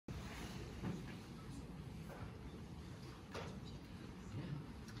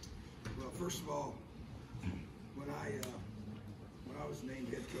first of all, when I was named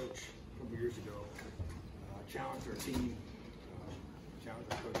head coach a couple years ago, I challenged our team,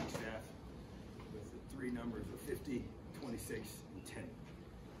 challenged our coaching staff with the three numbers of 50, 26, and 10.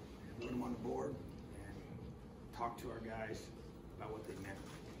 And put them on the board and talk to our guys about what they meant.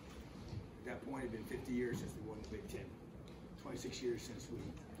 At that point, it had been 50 years since we won the Big Ten, 26 years since we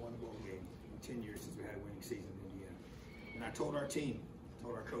won the bowl game, and 10 years since we had a winning season in Indiana. And I told our team,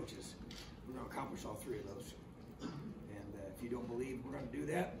 told our coaches, we're going to accomplish all three of those. And if you don't believe we're going to do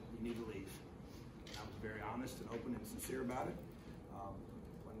that, you need to leave. And I was very honest and open and sincere about it.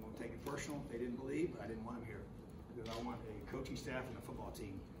 Wasn't going to take it personal if they didn't believe, but I didn't want them here. Because I want a coaching staff and a football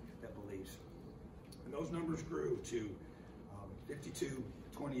team that believes. And those numbers grew to 52,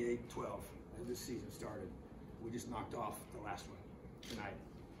 28, 12 as this season started. We just knocked off the last one tonight,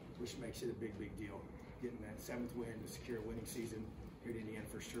 which makes it a big, big deal. Getting that 7th win to secure a winning season here in Indiana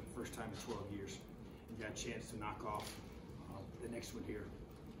for the first time in 12 years. We got a chance to knock off the next one here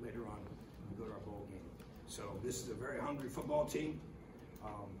later on when we go to our bowl game. So this is a very hungry football team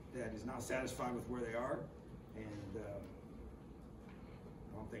that is not satisfied with where they are, and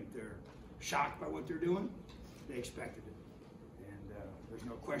I don't think they're shocked by what they're doing. They expected it, and there's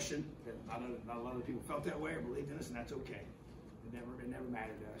no question that not a lot of people felt that way or believed in us, and that's okay. It never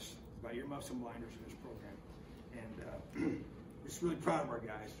mattered to us. It's about earmuffs and blinders in this program, and just really proud of our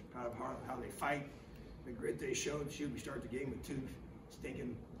guys, proud of how they fight, the grit they showed. We start the game with 2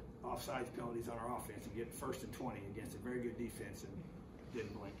 stinking offsides penalties on our offense and get 1st and 20 against a very good defense and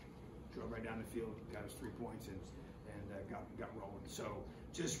didn't blink. Drove right down the field, got us 3 points, and got rolling. So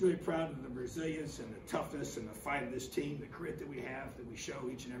just really proud of the resilience and the toughness and the fight of this team, the grit that we have, that we show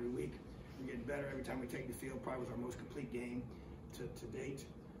each and every week. We're getting better every time we take the field. Probably was our most complete game to date.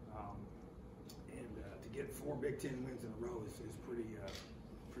 To get 4 Big Ten wins in a row is pretty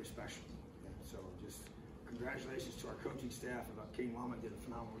special. And so just congratulations to our coaching staff. Kane Lama did a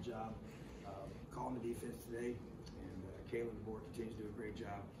phenomenal job calling the defense today, and Kayla and the board continues to do a great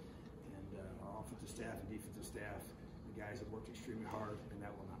job. And our offensive staff and defensive staff, the guys have worked extremely hard, and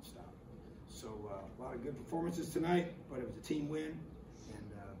that will not stop. So a lot of good performances tonight, but it was a team win, and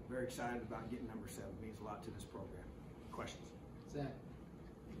very excited about getting number 7. It means a lot to this program. Questions? Zach.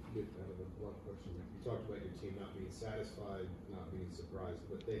 Out of the one question, you talked about your team not being satisfied, not being surprised,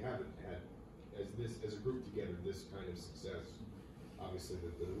 but they haven't had, as a group together, this kind of success. Obviously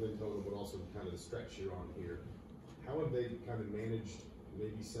the win total, but also kind of the stretch you're on here. How have they kind of managed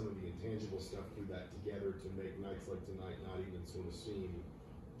maybe some of the intangible stuff through that together to make nights like tonight not even sort of seem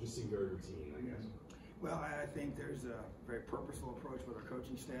very routine, I guess? Well, I think there's a very purposeful approach with our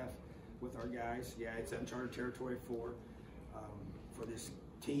coaching staff, with our guys. Yeah, it's uncharted territory for this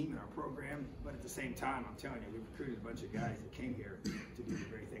team and our program, but at the same time, I'm telling you, we recruited a bunch of guys that came here to do the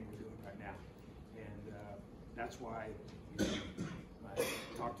very thing we're doing right now, and that's why I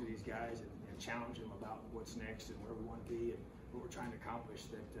talk to these guys and challenge them about what's next and where we want to be and what we're trying to accomplish.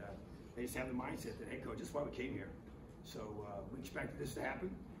 That they just have the mindset that, hey, coach, that's why we came here. So we expected this to happen.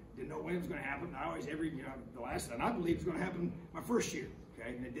 Didn't know when it was going to happen. I always the last time I believed it was going to happen my first year,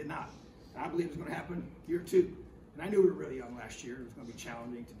 okay, and it did not. And I believe it was going to happen year 2. And I knew we were really young last year. It was going to be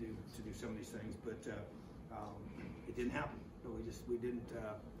challenging to do some of these things, but it didn't happen. But we didn't.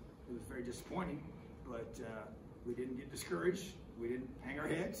 It was very disappointing, but we didn't get discouraged. We didn't hang our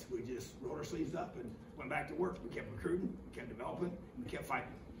heads. We just rolled our sleeves up and went back to work. We kept recruiting, we kept developing, and we kept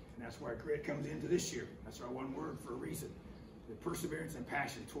fighting. And that's where grit comes into this year. That's our one word for a reason: the perseverance and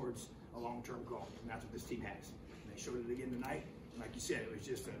passion towards a long-term goal. And that's what this team has. And they showed it again tonight. And like you said, it was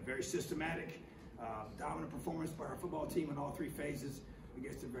just a very systematic, dominant performance by our football team in all 3 phases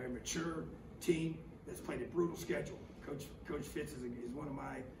against a very mature team that's played a brutal schedule. Coach Fitz is one of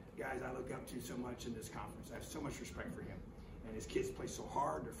my guys I look up to so much in this conference. I have so much respect for him. And his kids play so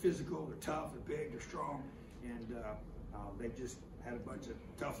hard. They're physical, they're tough, they're big, they're strong, and they've just had a bunch of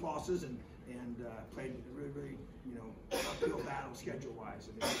tough losses and played really uphill battle schedule-wise,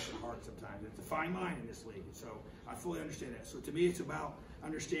 and it makes it hard sometimes. It's a fine line in this league, so I fully understand that. So to me, it's about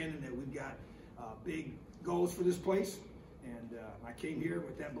understanding that we've got big goals for this place, and I came here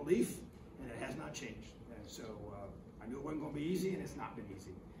with that belief, and it has not changed. And so I knew it wasn't going to be easy, and it's not been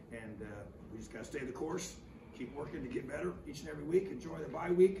easy. And we just got to stay the course, keep working to get better each and every week. Enjoy the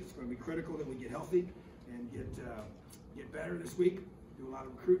bye week. It's going to be critical that we get healthy and get better this week. Do a lot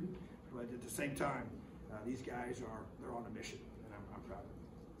of recruiting, but at the same time, these guys they're on a mission, and I'm proud of them.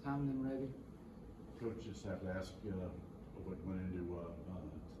 Tom and Ravi. Coach, just have to ask what went into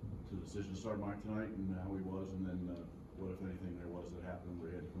the decision to start Mike tonight and how he was, and then what, if anything, there was that happened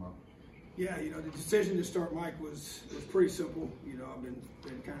where he had to come up. Yeah, the decision to start Mike was pretty simple. I've been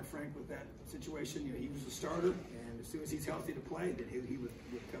kind of frank with that situation. He was the starter, and as soon as he's healthy to play, that he would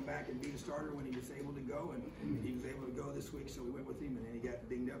come back and be the starter when he was able to go, and he was able to go this week, so we went with him, and then he got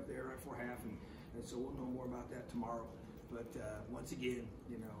dinged up there right before half, and so we'll know more about that tomorrow. But once again,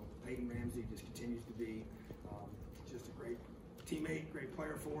 Peyton Ramsey just continues to be just a great teammate, great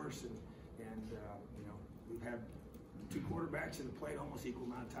player for us, and we've had 2 quarterbacks that have played almost equal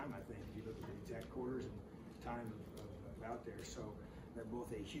amount of time, I think, if you look at the exact quarters and time of out there. So they're both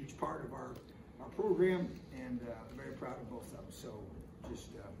a huge part of our program, and very proud of both of them. So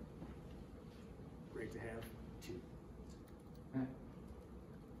just great to have 2.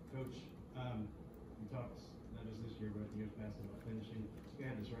 Coach, you talked not just this year, but years past about finishing. You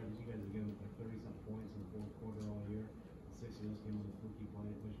had this right, you guys have given up like 30-something points in the 4th quarter all year. 6 of those came on the fluky play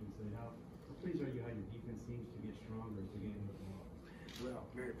at Michigan State. How pleased are you how your defense seems to get stronger as the game goes along? Well,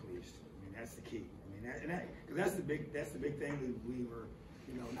 very pleased. That's the key. Because that's the big thing that we were,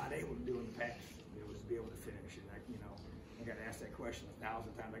 not able to do in the past. It was to be able to finish. And I got asked that question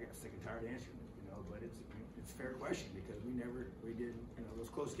 1,000 times. I got sick and tired of answering it. But it's a fair question because we did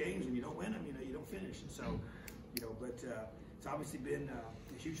those close games, and you don't win them. You don't finish. And so, but it's obviously been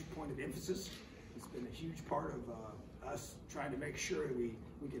a huge point of emphasis. It's been a huge part of us trying to make sure that we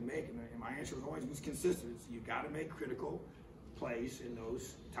can make, and my answer was consistent. It's, you got to make critical plays in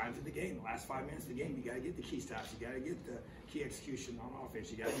those times of the game. The last 5 minutes of the game, you got to get the key stops. You got to get the key execution on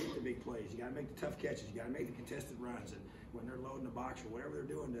offense. You got to get the big plays. You got to make the tough catches. You got to make the contested runs, and when they're loading the box or whatever they're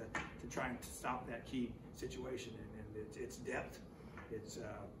doing to try and stop that key situation. And it's depth. It's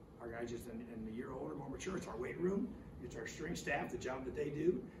our guys just in the year older, more mature. It's our weight room. It's our strength staff, the job that they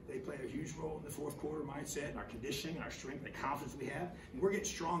do. They play a huge role in the 4th quarter mindset and our conditioning, our strength, the confidence we have. And we're getting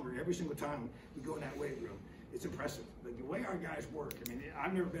stronger every single time we go in that weight room. It's impressive. The way our guys work,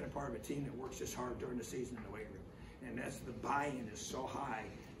 I've never been a part of a team that works this hard during the season in the weight room. And that's the buy-in is so high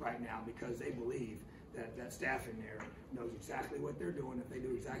right now because they believe that staff in there knows exactly what they're doing. If they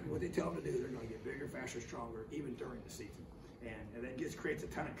do exactly what they tell them to do, they're going to get bigger, faster, stronger, even during the season. And that creates a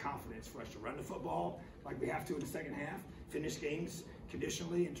ton of confidence for us to run the football like we have to in the second half, finish games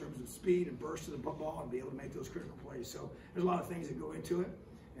conditionally in terms of speed and burst of the football, and be able to make those critical plays. So there's a lot of things that go into it,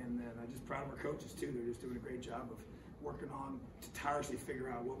 and then I'm just proud of our coaches too. They're just doing a great job of working on to tirelessly figure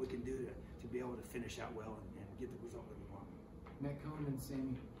out what we can do to be able to finish out well and get the result that we want. Matt Cohen and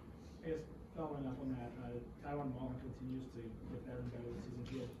Sammy. I guess following up on that, Tywan Mullen continues to get better and better this season.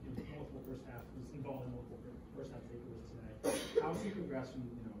 He had multiple first half, was involved in multiple first half takeaways tonight. How has he progressed from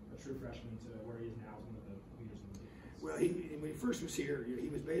a true freshman to where he is now as one of the leaders in the defense? Well, when he first was here, he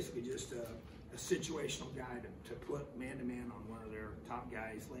was basically just a situational guy to put man-to-man on one of their top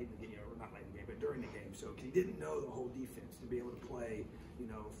guys late in the game, or not late in the game, but during the game. So he didn't know the whole defense to be able to play,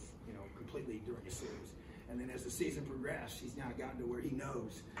 completely during a series. And then as the season progressed, he's now gotten to where he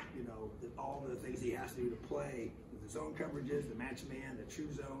knows, all the things he has to do to play, the zone coverages, the match man, the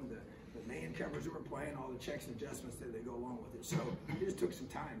true zone, the man coverage that we're playing, all the checks and adjustments that go along with it. So it just took some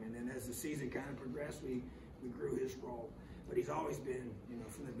time. And then as the season kind of progressed, we grew his role. But he's always been,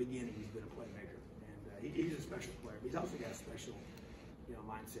 from the beginning, he's been a playmaker. And he's a special player. But he's also got a special,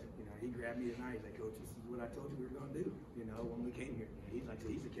 mindset. He grabbed me tonight. He's like, Coach, this is what I told you we were going to do, when we came here. He's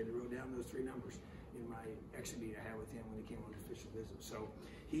the kid that wrote down those 3 numbers in my exit meeting I had with him when he came on his official visit. So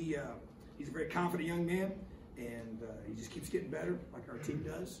he's a very confident young man, and he just keeps getting better, like our team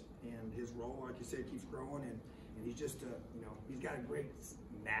does. And his role, like you said, keeps growing. And he's just, he's got a great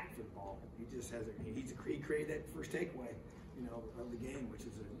knack for the ball. He just has he created that first takeaway, of the game, which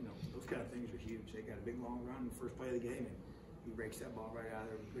is those kind of things are huge. They got a big long run in the first play of the game, and he breaks that ball right out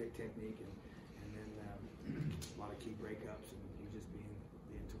of there with great technique, and then a lot of key breakups, and he's just being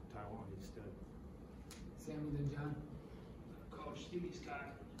Tywan. He's a stud. Sammy, then John. Coach, Stevie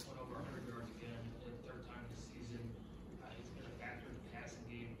Scott went over 100 yards again the 3rd time this season. He's been a factor in the passing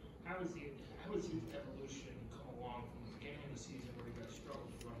game. How has his evolution come along from the beginning of the season where he got struggled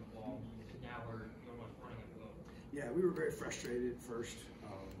to run the ball, and now we're almost running at will? Yeah, we were very frustrated at first.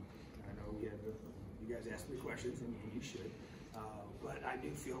 I know you guys asked me questions, and you should. But I do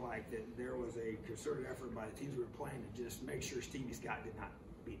feel like that there was a concerted effort by the teams we were playing to just make sure Stevie Scott did not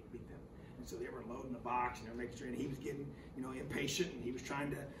beat them. And so they were loading the box, and they were making sure, and he was getting, impatient, and he was trying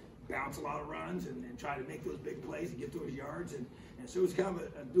to bounce a lot of runs and try to make those big plays and get those yards. And so it was kind of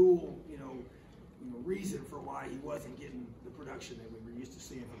a dual, reason for why he wasn't getting the production that we were used to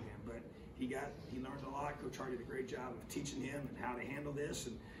seeing from him. But he learned a lot. Coach Hart did a great job of teaching him and how to handle this,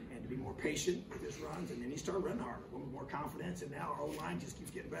 and and to be more patient with his runs. And then he started running harder, a little more confidence. And now our O-line just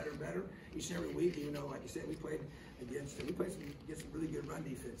keeps getting better and better each and every week. Even though, like you said, we played against some really good run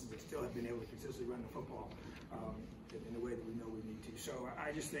defenses that still have been able to consistently run the football in the way that we know we need to. So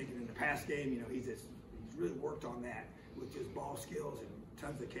I just think in the past game, he's really worked on that with his ball skills and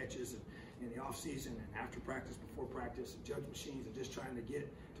tons of catches and in the off season and after practice, before practice, and judge machines, and just trying to get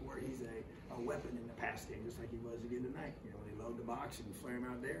to where he's a weapon in the pass game, just like he was again tonight. They load the box and you flare him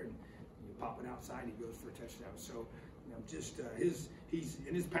out there, and you pop it outside, he goes for a touchdown. So, he's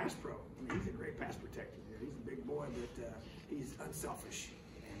in his pass pro. He's a great pass protector. He's a big boy, but he's unselfish,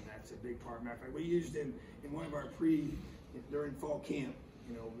 and that's a big part. Matter of fact, we used in one of our during fall camp.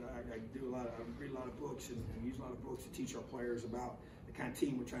 I read a lot of books and use a lot of books to teach our players about the kind of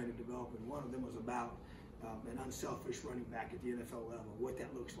team we're trying to develop, and one of them was about an unselfish running back at the NFL level, what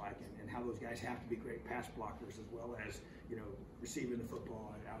that looks like, and how those guys have to be great pass blockers as well as receiving the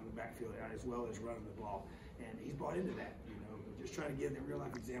football out of the backfield, as well as running the ball. And he's bought into that. We're just trying to give them real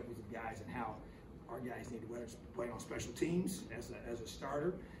life examples of guys and how our guys need to, whether it's playing on special teams as a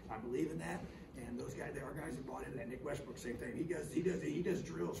starter. I believe in that. And those guys, our guys have bought into that. Nick Westbrook, same thing. He does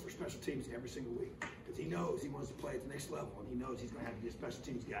drills for special teams every single week because he knows he wants to play at the next level, and he knows he's going to have to be a special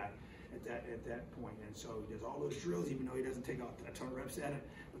teams guy at that point. And so he does all those drills, even though he doesn't take a ton of reps at it.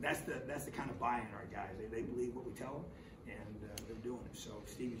 But that's the kind of buy-in our guys. They believe what we tell them, and they're doing it. So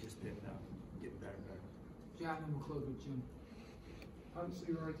Stevie's just been getting better and better. John, and we'll close with Jim.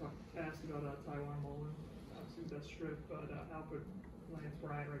 Obviously, we already asked about Taiwan Mullen, obviously that strip, but Alfred Lance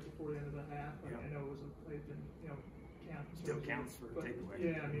Bryant right before the end of the half. I know it was a play that count. Still counts for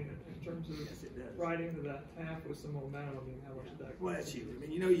takeaway. Yeah, in terms of riding into that half with some momentum, how much of that? Well, that's huge. We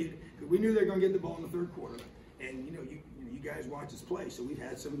knew they were going to get the ball in the third quarter, and you guys watch us play, so we've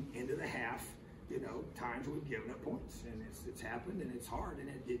had some end of the half, times where we've given up points, and it's happened, and it's hard, and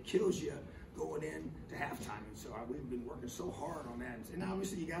it kills you going in to halftime. And so we've been working so hard on that. And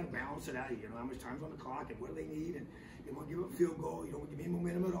obviously you got to balance it out. How much time's on the clock and what do they need? And you want to give up a field goal. You don't want to give any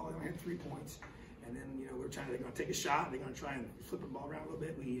momentum at all. They only had 3 points. And then, they're going to take a shot. They're going to try and flip the ball around a little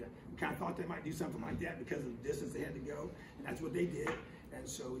bit. We kind of thought they might do something like that because of the distance they had to go. And that's what they did. And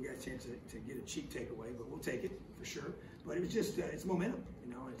so we got a chance to get a cheap takeaway, but we'll take it for sure. But it was just, it's momentum,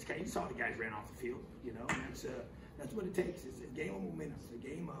 you saw the guys ran off the field, and that's what it takes. It's a game of momentum. It's a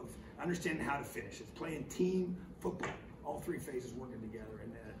game of understanding how to finish. It's playing team football. All 3 phases working together.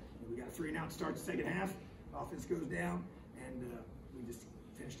 And we got a 3-and-out to start the second half. Offense goes down, and we just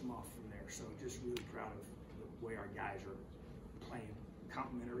finished them off from there. So just really proud of the way our guys are playing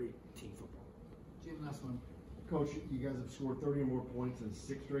complementary team football. Jim, last one. Coach, you guys have scored 30 or more points in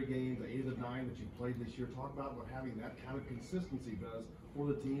 6 straight games, 8 of the 9 that you've played this year. Talk about what having that kind of consistency does for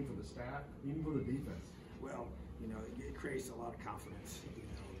the team, for the staff, even for the defense. Well, it creates a lot of confidence.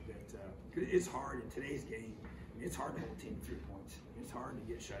 That it's hard in today's game. It's hard to hold a team to 3 points. It's hard to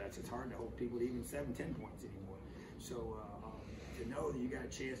get shutouts. It's hard to hold people to even 7, 10 points anymore. So to know that you got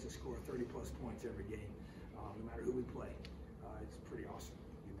a chance to score 30-plus points every game, no matter who we play, it's pretty awesome.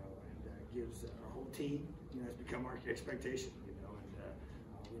 And gives our whole team. It's become our expectation.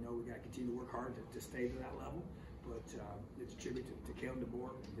 We know we got to continue to work hard to stay to that level. But it's a tribute to Kalen DeBoer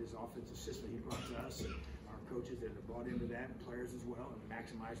and his offensive system he brought to us, and our coaches that have bought into that, and players as well, and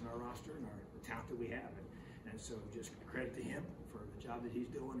maximizing our roster and the talent that we have. And so just credit to him for the job that he's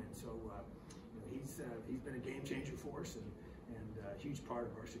doing. And so he's been a game changer for us and a huge part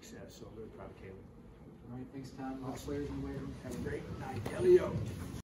of our success. So I'm really proud of Kalen. All right, thanks, Tom. All players in the weight room. Have a great night. Elio.